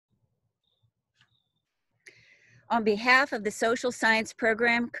On behalf of the Social Science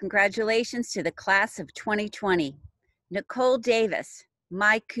Program, congratulations to the class of 2020. Nicole Davis,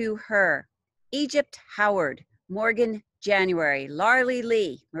 Maiku Her, Egypt Howard, Morgan January, Larly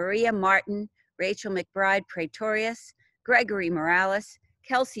Lee, Maria Martin, Rachel McBride Praetorius, Gregory Morales,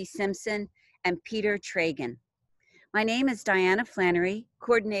 Kelsey Simpson, and Peter Tragan. My name is Diana Flannery,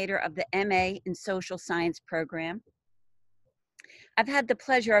 coordinator of the MA in Social Science Program. I've had the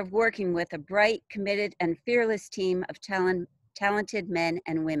pleasure of working with a bright, committed, and fearless team of talented men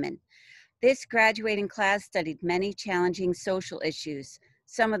and women. This graduating class studied many challenging social issues.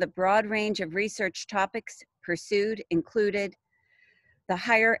 Some of the broad range of research topics pursued included the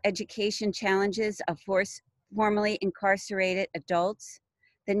higher education challenges of formerly incarcerated adults,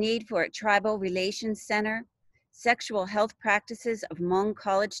 the need for a tribal relations center, sexual health practices of Hmong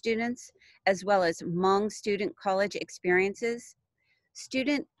college students, as well as Hmong student college experiences,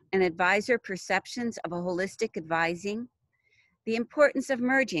 student and advisor perceptions of a holistic advising, the importance of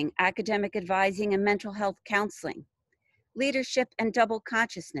merging academic advising and mental health counseling, leadership and double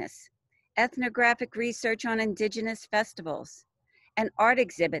consciousness, ethnographic research on indigenous festivals, an art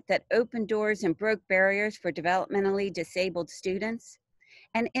exhibit that opened doors and broke barriers for developmentally disabled students,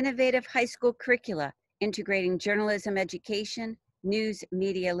 and innovative high school curricula integrating journalism education, news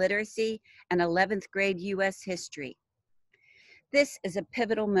media literacy, and 11th grade U.S. history. This is a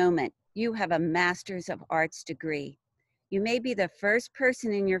pivotal moment. You have a Master's of Arts degree. You may be the first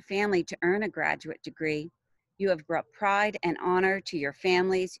person in your family to earn a graduate degree. You have brought pride and honor to your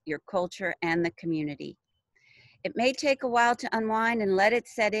families, your culture, and the community. It may take a while to unwind and let it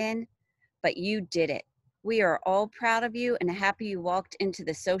set in, but you did it. We are all proud of you and happy you walked into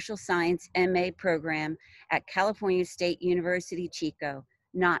the Social Science MA program at California State University, Chico,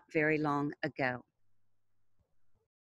 not very long ago.